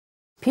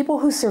People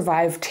who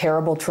survive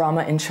terrible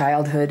trauma in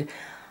childhood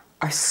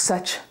are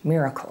such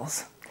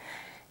miracles.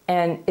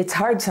 And it's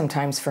hard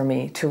sometimes for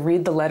me to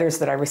read the letters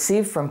that I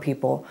receive from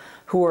people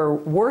who are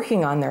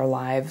working on their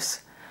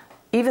lives,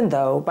 even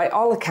though, by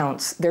all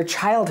accounts, their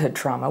childhood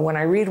trauma, when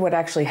I read what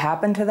actually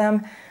happened to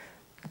them,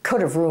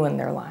 could have ruined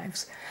their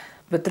lives.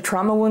 But the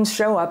trauma wounds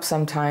show up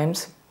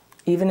sometimes,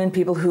 even in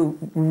people who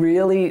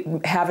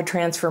really have a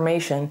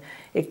transformation.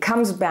 It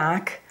comes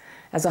back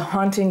as a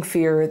haunting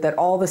fear that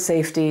all the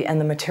safety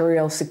and the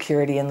material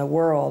security in the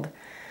world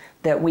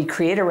that we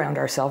create around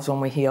ourselves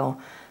when we heal,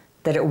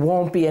 that it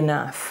won't be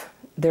enough.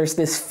 There's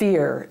this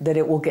fear that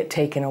it will get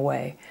taken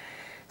away.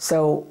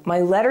 So my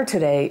letter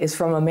today is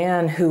from a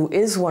man who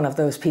is one of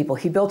those people.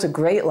 He built a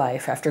great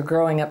life after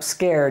growing up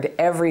scared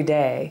every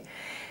day.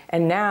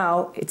 And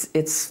now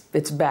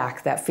it's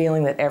back, that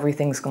feeling that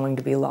everything's going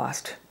to be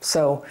lost.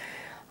 So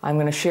I'm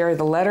going to share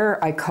the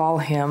letter. I call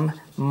him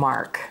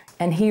Mark.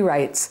 And he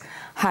writes,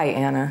 "Hi,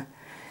 Anna.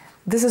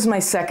 This is my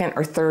second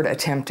or third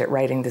attempt at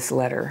writing this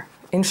letter.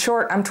 In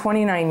short, I'm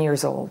 29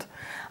 years old.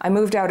 I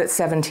moved out at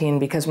 17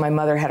 because my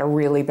mother had a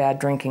really bad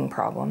drinking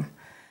problem.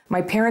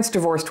 My parents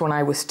divorced when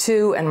I was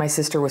 2 and my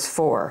sister was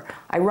 4,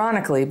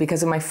 ironically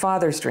because of my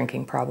father's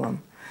drinking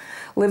problem.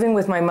 Living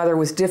with my mother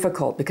was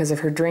difficult because of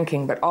her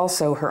drinking, but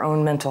also her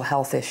own mental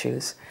health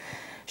issues.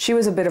 She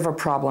was a bit of a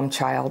problem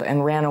child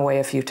and ran away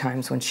a few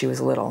times when she was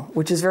little,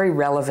 which is very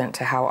relevant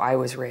to how I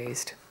was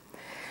raised.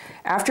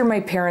 After my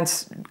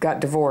parents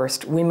got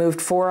divorced, we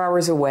moved 4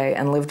 hours away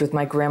and lived with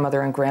my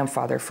grandmother and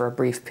grandfather for a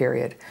brief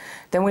period.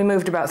 Then we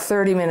moved about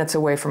 30 minutes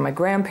away from my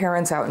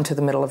grandparents out into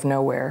the middle of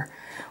nowhere.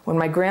 When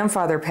my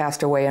grandfather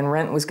passed away and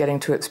rent was getting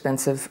too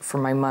expensive for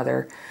my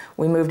mother,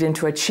 we moved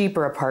into a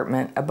cheaper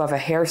apartment above a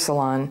hair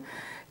salon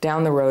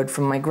down the road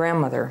from my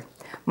grandmother.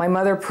 My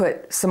mother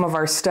put some of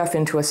our stuff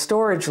into a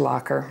storage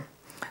locker.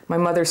 My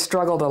mother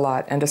struggled a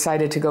lot and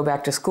decided to go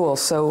back to school,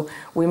 so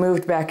we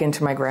moved back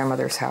into my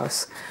grandmother's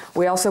house.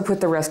 We also put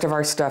the rest of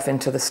our stuff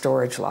into the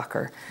storage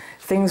locker.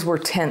 Things were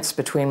tense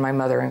between my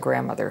mother and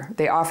grandmother.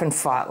 They often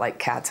fought like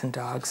cats and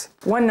dogs.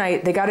 One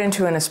night, they got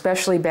into an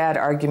especially bad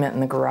argument in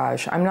the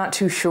garage. I'm not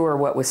too sure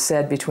what was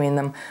said between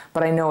them,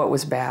 but I know it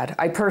was bad.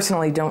 I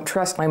personally don't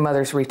trust my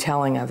mother's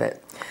retelling of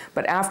it.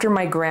 But after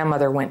my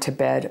grandmother went to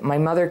bed, my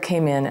mother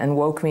came in and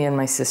woke me and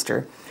my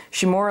sister.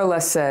 She more or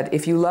less said,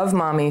 "If you love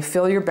Mommy,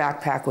 fill your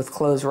backpack with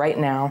clothes right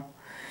now.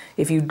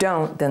 If you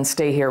don't, then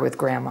stay here with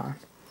Grandma."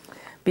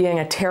 Being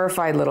a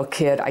terrified little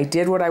kid, I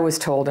did what I was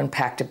told and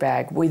packed a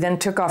bag. We then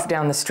took off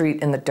down the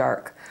street in the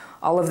dark.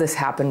 All of this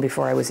happened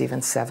before I was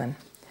even 7.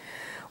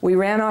 We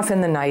ran off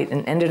in the night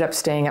and ended up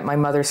staying at my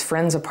mother's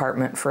friend's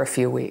apartment for a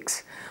few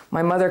weeks.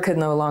 My mother could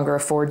no longer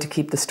afford to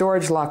keep the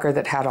storage locker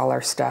that had all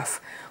our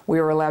stuff. We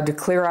were allowed to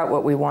clear out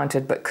what we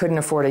wanted, but couldn't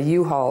afford a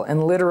U-Haul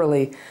and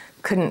literally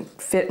couldn't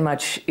fit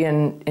much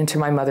into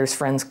my mother's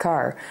friend's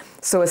car.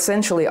 So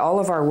essentially all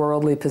of our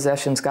worldly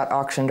possessions got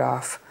auctioned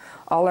off.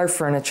 All our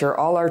furniture,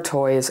 all our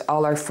toys,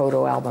 all our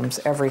photo albums,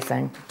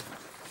 everything.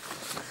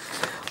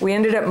 We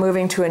ended up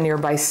moving to a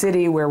nearby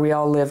city where we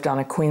all lived on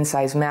a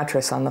queen-size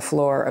mattress on the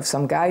floor of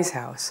some guy's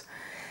house.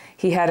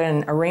 He had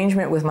an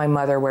arrangement with my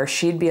mother where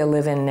she'd be a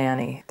live-in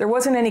nanny. There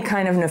wasn't any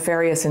kind of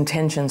nefarious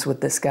intentions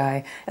with this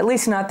guy, at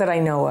least not that I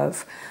know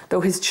of,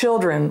 though his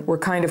children were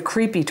kind of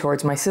creepy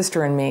towards my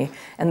sister and me,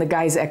 and the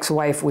guy's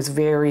ex-wife was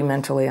very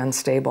mentally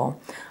unstable.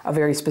 A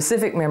very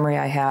specific memory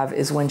I have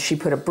is when she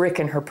put a brick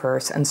in her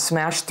purse and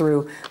smashed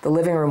through the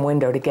living room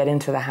window to get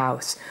into the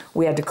house.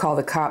 We had to call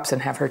the cops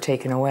and have her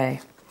taken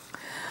away.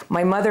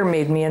 My mother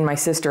made me and my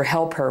sister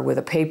help her with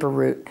a paper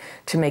route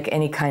to make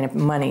any kind of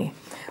money.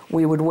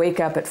 We would wake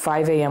up at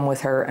 5 a.m.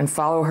 with her and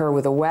follow her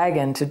with a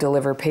wagon to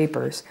deliver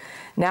papers.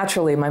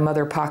 Naturally, my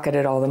mother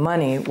pocketed all the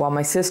money, while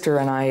my sister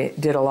and I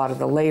did a lot of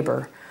the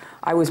labor.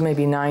 I was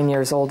maybe 9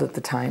 years old at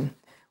the time.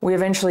 We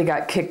eventually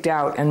got kicked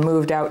out and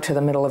moved out to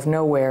the middle of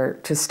nowhere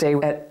to stay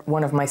at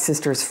one of my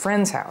sister's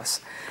friend's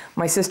house.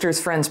 My sister's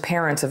friend's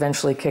parents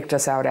eventually kicked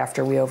us out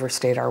after we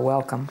overstayed our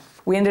welcome.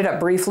 We ended up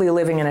briefly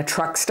living in a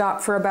truck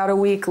stop for about a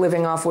week,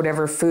 living off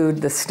whatever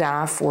food the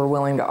staff were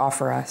willing to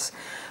offer us.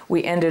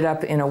 We ended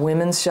up in a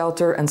women's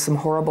shelter and some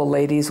horrible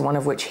ladies, one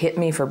of which hit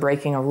me for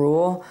breaking a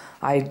rule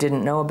I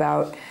didn't know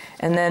about.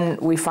 And then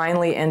we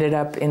finally ended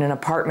up in an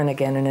apartment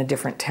again in a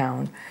different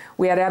town.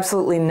 We had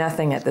absolutely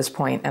nothing at this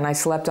point, and I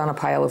slept on a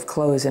pile of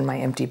clothes in my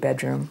empty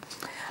bedroom.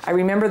 I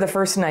remember the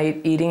first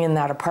night eating in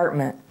that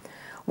apartment.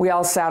 We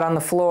all sat on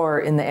the floor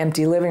in the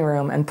empty living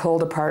room and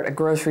pulled apart a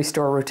grocery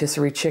store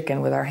rotisserie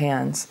chicken with our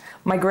hands.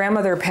 My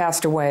grandmother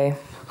passed away,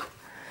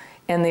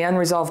 and the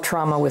unresolved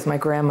trauma with my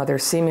grandmother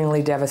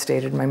seemingly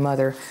devastated my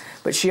mother,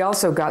 but she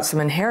also got some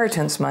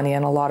inheritance money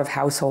and a lot of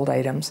household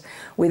items.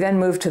 We then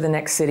moved to the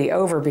next city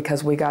over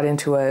because we got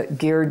into a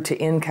geared to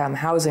income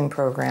housing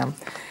program,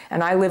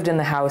 and I lived in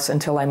the house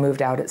until I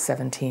moved out at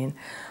 17.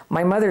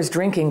 My mother's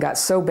drinking got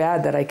so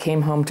bad that I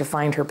came home to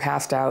find her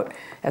passed out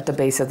at the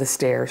base of the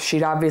stairs.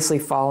 She'd obviously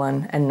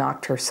fallen and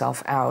knocked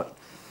herself out.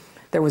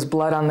 There was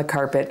blood on the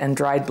carpet and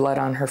dried blood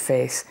on her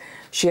face.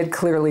 She had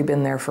clearly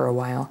been there for a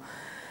while.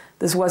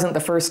 This wasn't the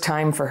first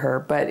time for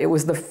her, but it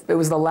was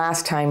the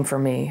last time for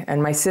me.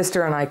 And my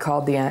sister and I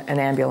called an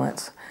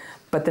ambulance.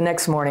 But the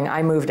next morning,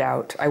 I moved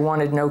out. I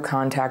wanted no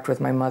contact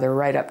with my mother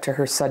right up to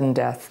her sudden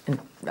death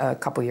a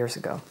couple years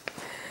ago.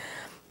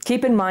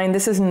 Keep in mind,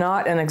 this is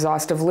not an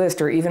exhaustive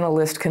list or even a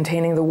list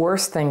containing the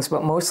worst things,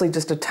 but mostly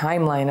just a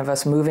timeline of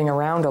us moving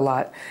around a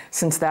lot,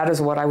 since that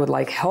is what I would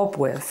like help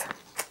with.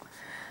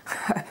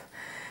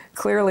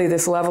 Clearly,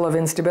 this level of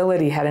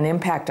instability had an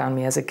impact on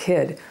me as a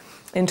kid.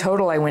 In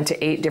total, I went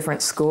to 8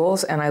 different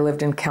schools and I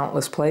lived in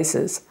countless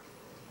places.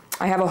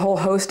 I have a whole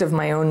host of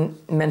my own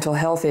mental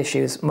health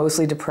issues,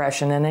 mostly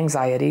depression and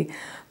anxiety,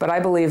 but I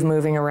believe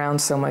moving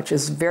around so much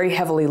is very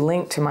heavily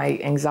linked to my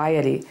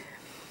anxiety.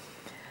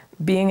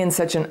 Being in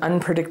such an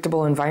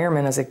unpredictable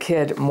environment as a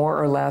kid, more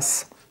or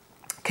less,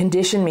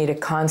 conditioned me to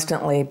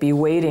constantly be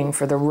waiting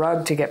for the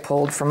rug to get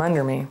pulled from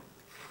under me.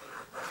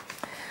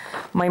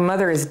 My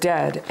mother is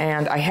dead,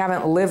 and I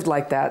haven't lived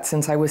like that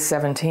since I was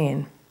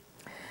 17.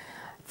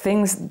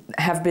 Things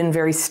have been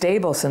very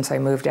stable since I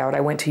moved out.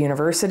 I went to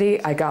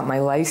university, I got my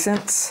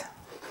license.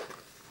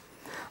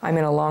 I'm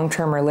in a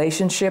long-term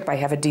relationship, I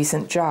have a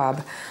decent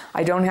job.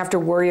 I don't have to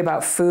worry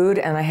about food,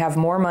 and I have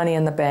more money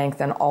in the bank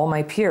than all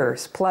my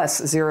peers,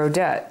 plus 0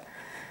 debt.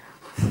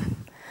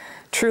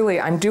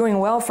 Truly, I'm doing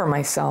well for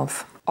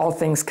myself, all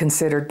things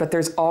considered, but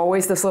there's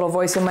always this little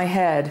voice in my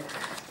head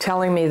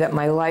telling me that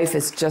my life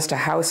is just a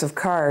house of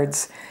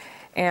cards,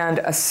 and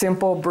a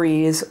simple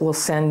breeze will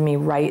send me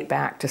right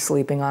back to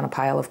sleeping on a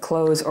pile of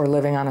clothes or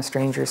living on a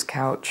stranger's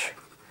couch.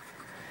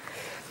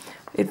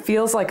 It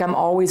feels like I'm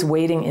always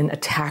waiting in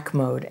attack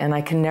mode, and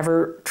I can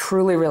never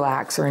truly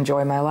relax or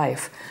enjoy my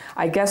life.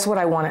 I guess what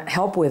I want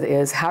help with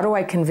is, how do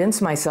I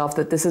convince myself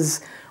that this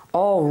is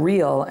all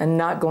real and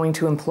not going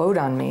to implode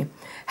on me?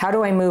 How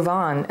do I move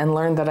on and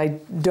learn that I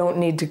don't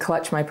need to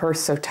clutch my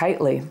purse so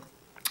tightly,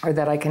 or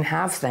that I can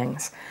have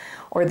things,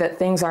 or that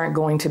things aren't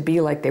going to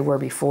be like they were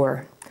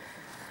before?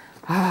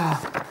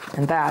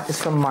 And that is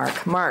from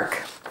Mark.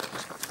 Mark,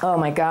 oh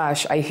my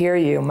gosh, I hear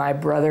you, my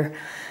brother.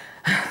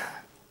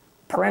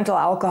 Parental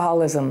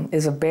alcoholism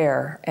is a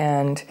bear,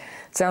 and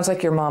it sounds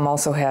like your mom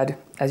also had,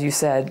 as you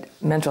said,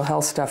 mental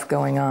health stuff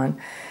going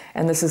on.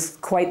 And this is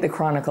quite the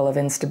chronicle of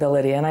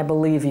instability, and I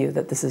believe you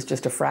that this is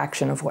just a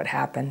fraction of what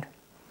happened.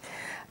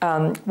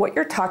 What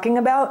you're talking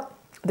about,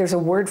 there's a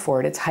word for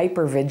it, it's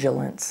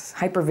hypervigilance.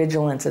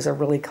 Hypervigilance is a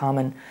really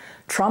common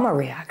trauma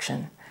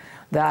reaction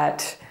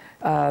that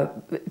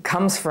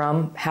comes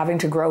from having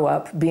to grow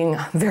up being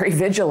very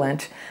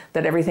vigilant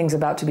that everything's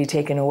about to be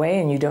taken away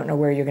and you don't know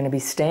where you're going to be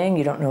staying,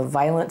 you don't know if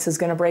violence is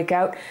going to break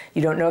out,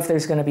 you don't know if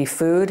there's going to be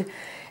food.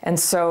 And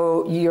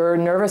so your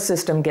nervous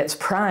system gets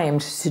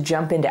primed to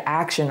jump into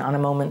action on a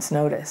moment's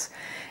notice.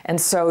 And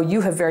so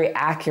you have very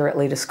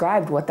accurately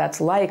described what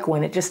that's like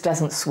when it just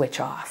doesn't switch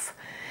off.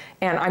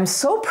 And I'm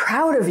so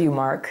proud of you,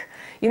 Mark.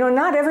 You know,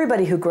 not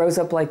everybody who grows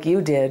up like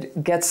you did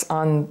gets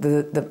on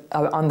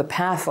the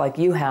path like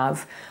you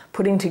have,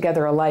 putting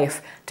together a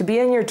life, to be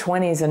in your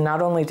 20s and not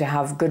only to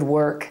have good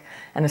work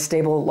and a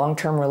stable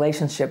long-term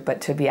relationship, but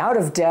to be out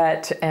of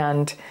debt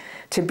and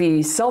to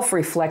be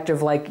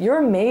self-reflective. Like, you're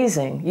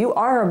amazing. You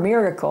are a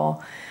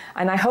miracle.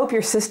 And I hope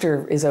your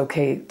sister is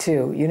okay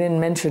too. You didn't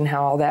mention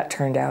how all that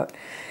turned out.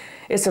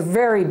 It's a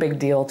very big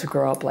deal to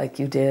grow up like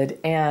you did.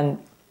 And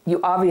you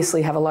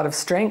obviously have a lot of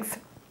strength.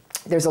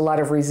 There's a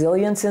lot of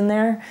resilience in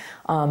there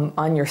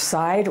on your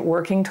side,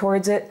 working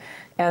towards it.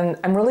 And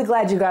I'm really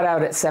glad you got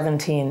out at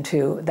 17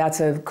 too. That's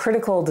a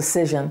critical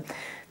decision.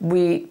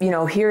 We, you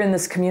know, here in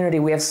this community,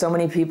 we have so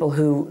many people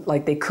who,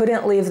 like, they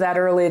couldn't leave that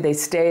early. They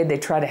stayed, they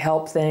try to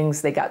help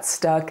things, they got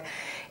stuck.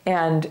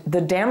 And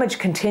the damage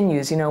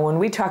continues. You know, when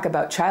we talk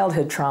about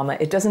childhood trauma,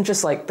 it doesn't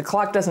just, like, the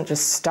clock doesn't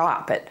just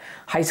stop at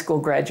high school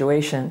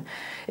graduation.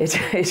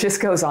 It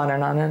just goes on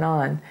and on and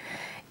on.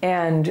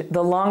 And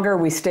the longer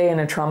we stay in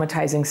a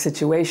traumatizing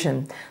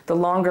situation, the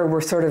longer we're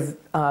sort of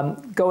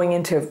going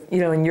into,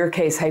 you know, in your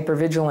case,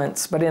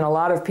 hypervigilance, but in a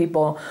lot of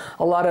people,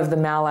 a lot of the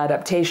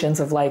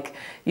maladaptations of, like,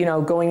 you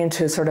know, going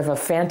into sort of a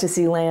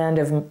fantasy land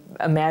of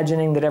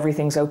imagining that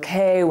everything's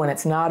okay when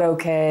it's not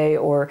okay,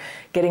 or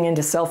getting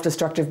into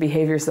self-destructive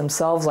behaviors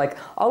themselves. Like,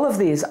 all of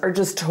these are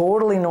just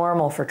totally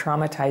normal for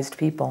traumatized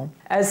people.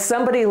 As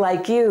somebody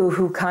like you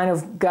who kind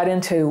of got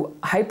into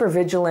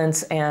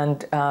hypervigilance,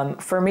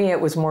 and for me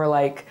it was more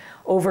like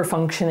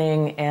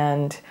overfunctioning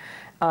and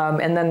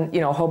then,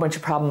 you know, a whole bunch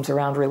of problems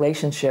around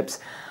relationships.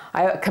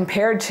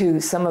 Compared to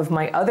some of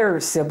my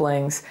other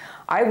siblings,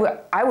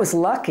 I was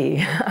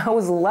lucky. I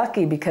was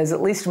lucky because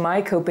at least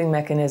my coping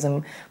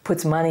mechanism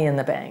puts money in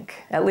the bank.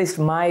 At least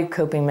my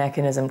coping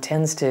mechanism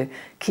tends to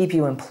keep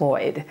you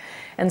employed.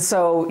 And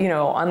so, you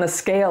know, on the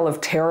scale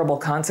of terrible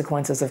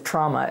consequences of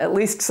trauma, at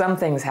least some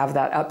things have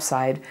that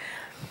upside.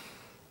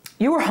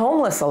 You were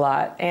homeless a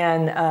lot,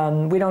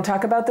 and we don't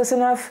talk about this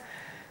enough.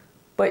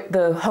 But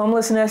the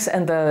homelessness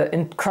and the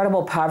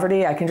incredible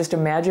poverty, I can just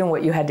imagine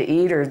what you had to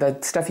eat, or the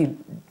stuff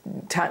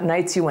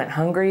nights you went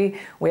hungry.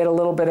 We had a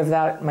little bit of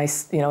that,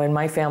 in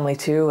my family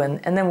too,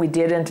 and then we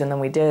didn't, and then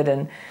we did,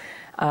 and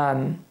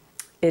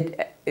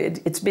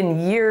it's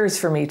been years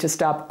for me to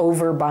stop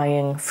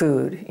overbuying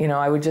food. You know,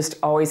 I would just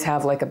always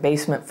have like a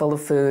basement full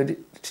of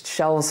food,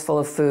 shelves full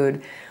of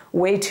food,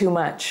 way too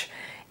much.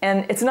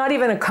 And it's not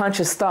even a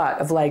conscious thought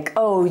of like,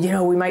 oh, you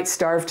know, we might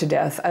starve to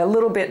death. A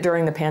little bit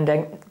during the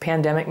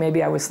pandemic,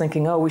 maybe I was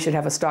thinking, oh, we should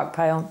have a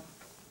stockpile.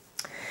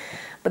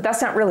 But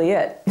that's not really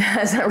it.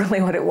 That's not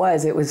really what it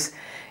was.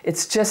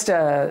 It's just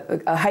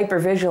a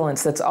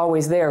hypervigilance that's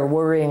always there,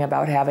 worrying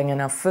about having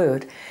enough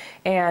food.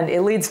 And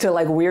it leads to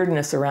like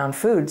weirdness around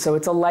food. So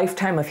it's a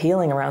lifetime of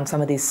healing around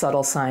some of these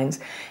subtle signs.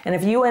 And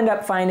if you end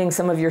up finding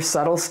some of your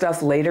subtle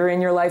stuff later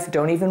in your life,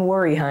 don't even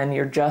worry, hun.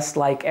 You're just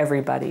like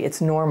everybody.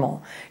 It's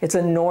normal. It's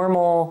a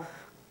normal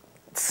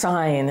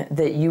sign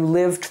that you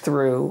lived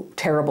through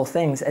terrible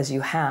things as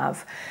you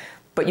have.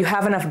 But you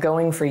have enough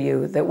going for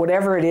you that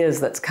whatever it is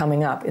that's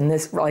coming up in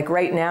this, like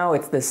right now,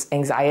 it's this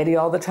anxiety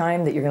all the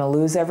time that you're going to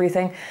lose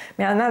everything.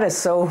 Man, that is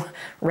so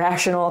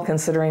rational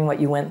considering what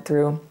you went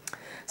through.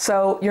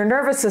 So your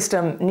nervous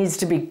system needs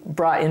to be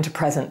brought into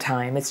present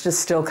time. It's just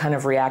still kind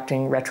of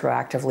reacting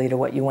retroactively to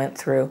what you went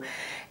through.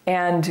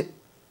 And,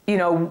 you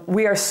know,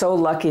 we are so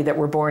lucky that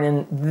we're born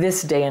in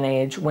this day and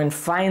age when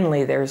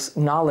finally there's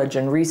knowledge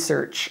and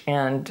research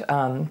and,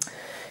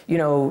 you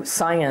know,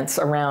 science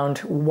around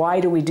why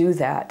do we do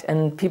that?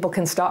 And people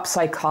can stop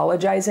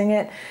psychologizing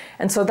it.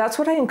 And so that's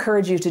what I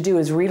encourage you to do,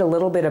 is read a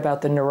little bit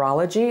about the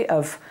neurology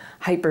of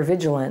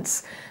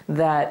hypervigilance,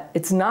 that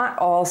it's not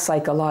all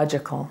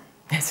psychological.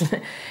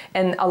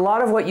 And a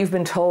lot of what you've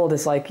been told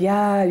is like,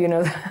 yeah, you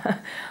know,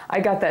 I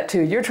got that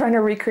too. You're trying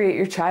to recreate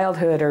your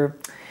childhood, or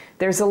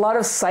there's a lot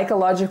of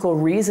psychological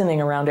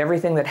reasoning around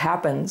everything that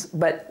happens.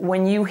 But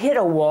when you hit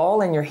a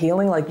wall and you're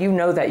healing, like, you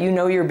know that, you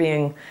know you're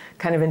being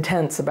kind of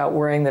intense about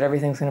worrying that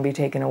everything's going to be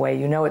taken away.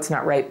 You know it's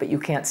not right, but you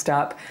can't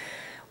stop.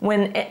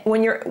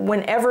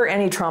 Whenever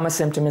any trauma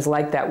symptom is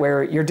like that,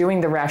 where you're doing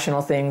the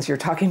rational things, you're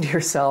talking to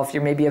yourself,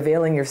 you're maybe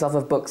availing yourself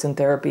of books and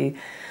therapy,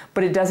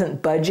 but it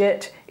doesn't budge,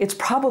 it's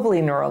probably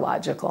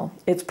neurological.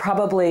 It's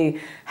probably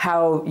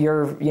how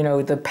you're, you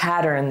know, the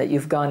pattern that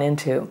you've gone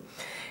into.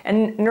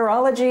 And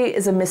neurology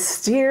is a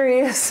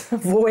mysterious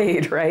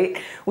void,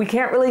 right? We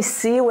can't really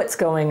see what's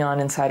going on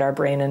inside our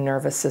brain and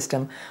nervous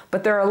system,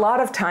 but there are a lot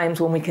of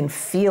times when we can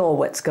feel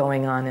what's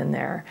going on in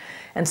there.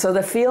 And so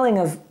the feeling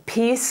of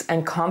peace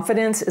and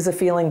confidence is a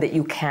feeling that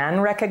you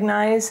can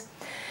recognize.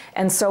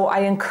 And so I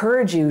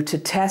encourage you to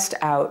test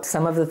out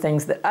some of the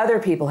things that other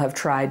people have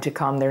tried to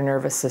calm their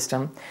nervous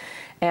system.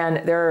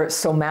 And there are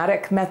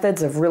somatic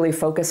methods of really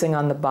focusing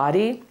on the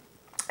body.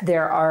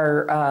 There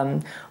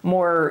are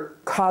more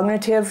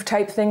cognitive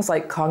type things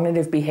like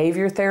cognitive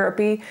behavior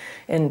therapy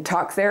and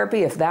talk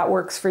therapy, if that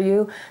works for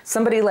you.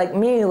 Somebody like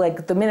me,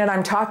 like the minute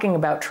I'm talking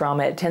about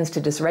trauma, it tends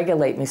to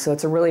dysregulate me. So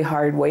it's a really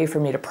hard way for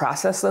me to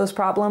process those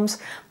problems.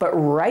 But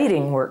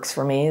writing works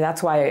for me.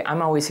 That's why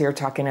I'm always here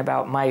talking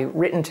about my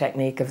written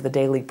technique of the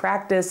daily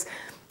practice.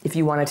 If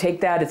you want to take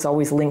that, it's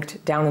always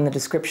linked down in the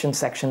description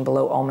section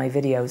below all my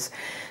videos.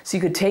 So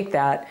you could take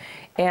that,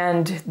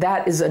 and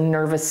that is a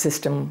nervous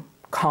system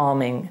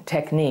calming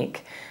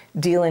technique,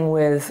 dealing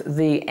with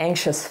the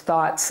anxious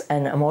thoughts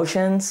and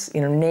emotions,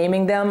 you know,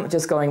 naming them,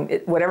 just going,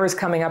 whatever's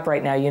coming up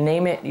right now, you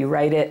name it, you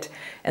write it,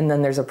 and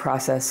then there's a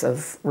process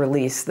of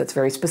release that's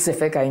very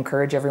specific. I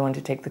encourage everyone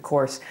to take the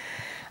course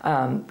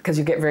because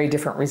you get very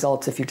different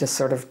results if you just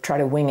sort of try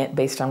to wing it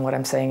based on what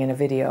I'm saying in a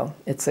video.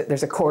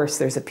 There's a course,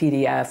 there's a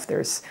PDF,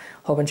 there's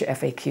a whole bunch of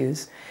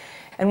FAQs.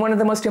 And one of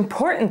the most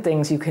important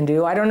things you can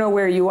do, I don't know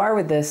where you are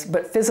with this,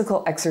 but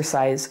physical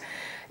exercise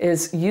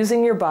is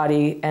using your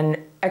body and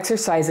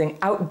exercising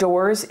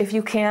outdoors if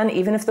you can,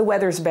 even if the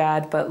weather's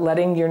bad, but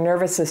letting your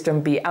nervous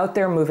system be out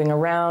there, moving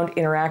around,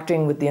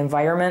 interacting with the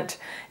environment.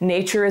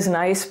 Nature is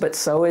nice, but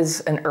so is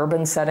an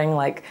urban setting.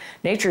 Like,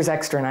 nature's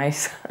extra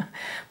nice.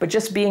 But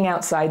just being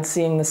outside,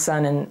 seeing the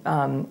sun,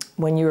 and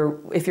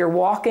if you're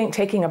walking,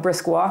 taking a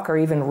brisk walk, or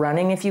even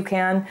running if you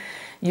can,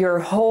 your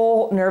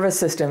whole nervous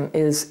system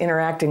is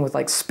interacting with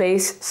like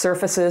space,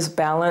 surfaces,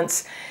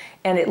 balance.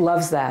 And it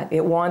loves that.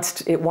 It wants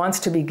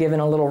to be given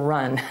a little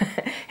run.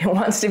 It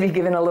wants to be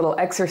given a little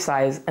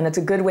exercise, and it's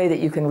a good way that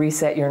you can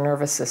reset your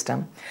nervous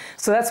system.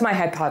 So that's my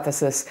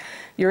hypothesis.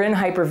 You're in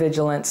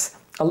hypervigilance.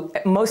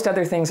 Most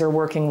other things are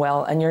working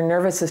well, and your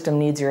nervous system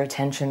needs your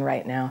attention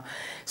right now.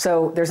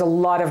 So there's a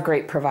lot of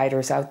great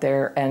providers out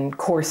there, and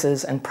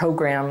courses and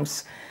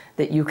programs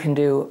that you can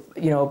do.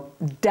 You know,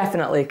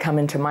 definitely come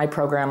into my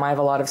program. I have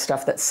a lot of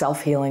stuff that's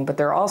self-healing, but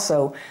there are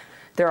also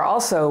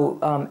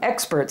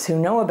experts who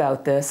know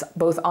about this,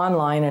 both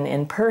online and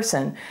in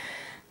person.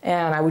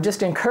 And I would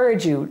just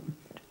encourage you,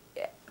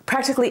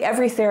 practically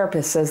every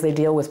therapist says they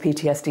deal with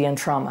PTSD and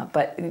trauma,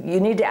 but you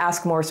need to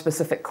ask more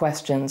specific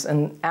questions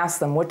and ask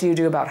them, what do you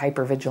do about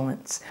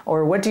hypervigilance?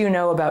 Or what do you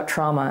know about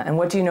trauma? And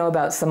what do you know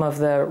about some of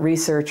the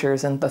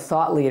researchers and the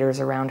thought leaders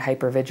around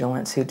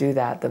hypervigilance who do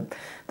that?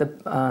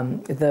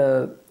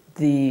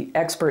 The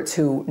experts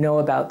who know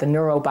about the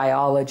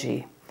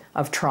neurobiology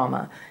of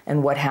trauma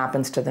and what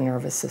happens to the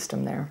nervous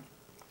system there.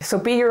 So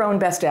be your own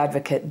best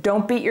advocate.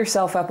 Don't beat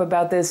yourself up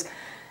about this.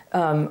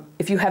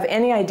 if you have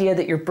any idea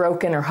that you're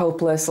broken or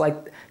hopeless, like,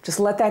 just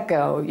let that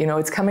go. You know,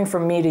 it's coming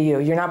from me to you.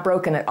 You're not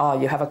broken at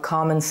all. You have a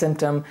common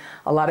symptom.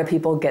 A lot of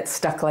people get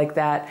stuck like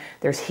that.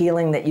 There's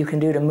healing that you can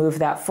do to move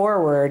that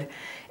forward.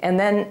 And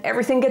then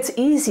everything gets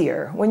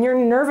easier. When your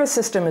nervous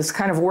system is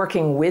kind of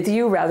working with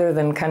you rather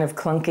than kind of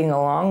clunking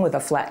along with a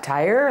flat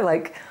tire,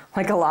 like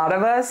a lot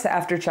of us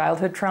after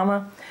childhood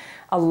trauma,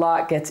 a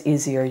lot gets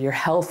easier. Your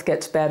health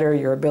gets better,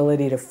 your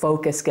ability to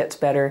focus gets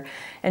better,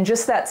 and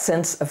just that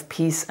sense of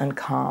peace and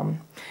calm.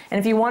 And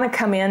if you want to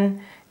come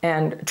in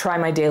and try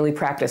my daily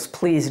practice,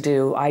 please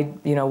do.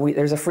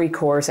 There's a free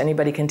course,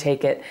 anybody can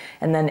take it.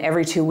 And then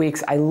every 2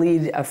 weeks, I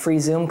lead a free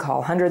Zoom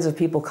call. Hundreds of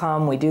people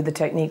come, we do the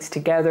techniques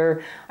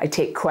together, I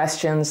take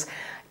questions.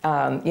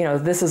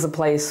 This is a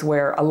place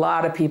where a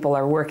lot of people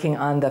are working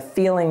on the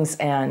feelings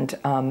and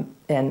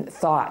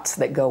thoughts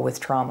that go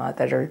with trauma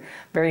that are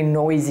very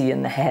noisy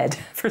in the head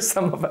for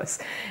some of us.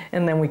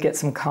 And then we get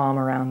some calm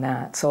around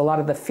that. So a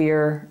lot of the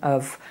fear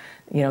of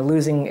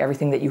losing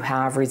everything that you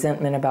have,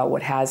 resentment about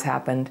what has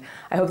happened.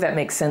 I hope that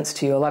makes sense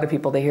to you. A lot of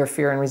people, they hear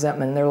fear and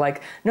resentment and they're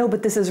like, no,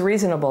 but this is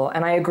reasonable.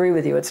 And I agree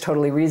with you, it's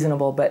totally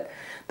reasonable, but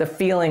the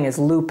feeling is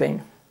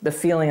looping. The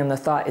feeling and the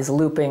thought is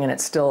looping and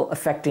it's still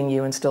affecting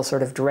you and still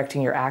sort of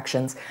directing your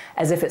actions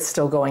as if it's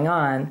still going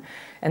on.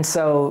 And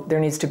so there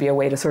needs to be a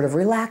way to sort of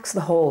relax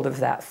the hold of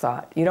that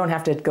thought. You don't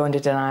have to go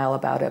into denial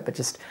about it, but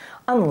just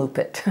unloop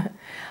it.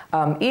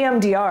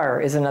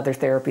 EMDR is another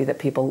therapy that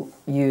people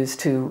use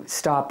to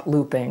stop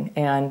looping,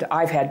 and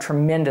I've had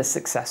tremendous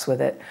success with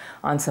it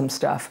on some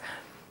stuff.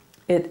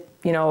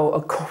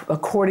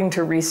 According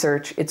to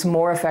research, it's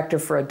more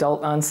effective for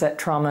adult onset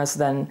traumas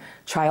than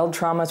child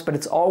traumas, but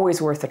it's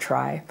always worth a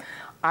try.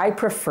 I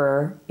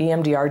prefer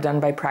EMDR done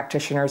by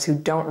practitioners who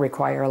don't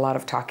require a lot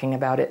of talking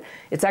about it.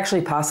 It's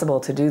actually possible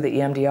to do the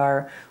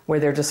EMDR where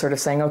they're just sort of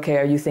saying, okay,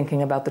 are you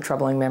thinking about the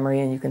troubling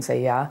memory? And you can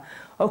say, yeah.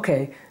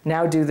 Okay,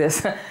 now do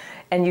this.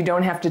 And you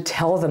don't have to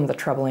tell them the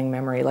troubling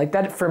memory. Like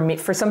that,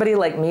 for somebody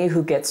like me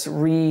who gets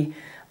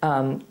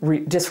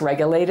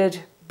dysregulated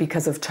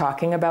because of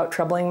talking about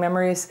troubling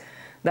memories,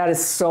 that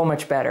is so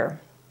much better.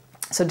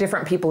 So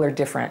different people are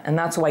different, and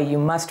that's why you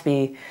must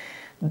be,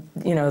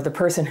 the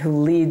person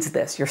who leads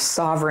this. You're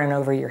sovereign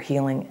over your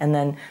healing, and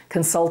then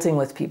consulting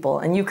with people.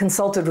 And you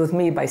consulted with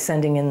me by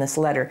sending in this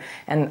letter,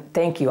 and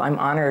thank you. I'm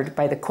honored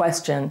by the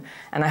question,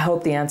 and I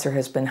hope the answer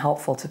has been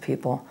helpful to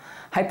people.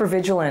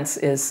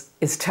 Hypervigilance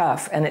is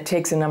tough, and it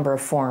takes a number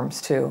of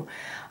forms too.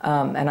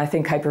 And I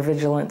think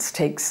hypervigilance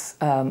takes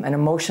an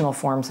emotional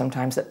form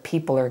sometimes that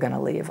people are going to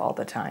leave all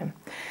the time.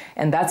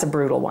 And that's a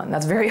brutal one.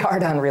 That's very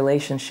hard on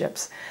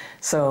relationships.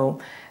 So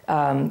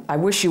I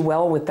wish you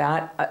well with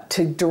that.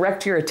 To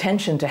direct your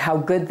attention to how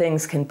good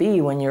things can be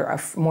when you're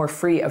more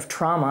free of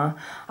trauma,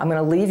 I'm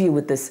going to leave you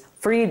with this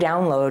free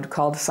download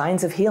called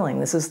Signs of Healing.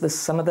 This is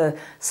some of the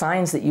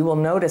signs that you will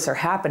notice are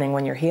happening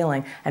when you're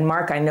healing. And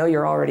Mark, I know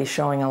you're already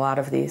showing a lot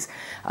of these.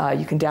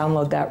 You can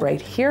download that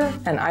right here,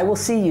 and I will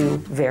see you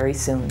very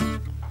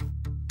soon.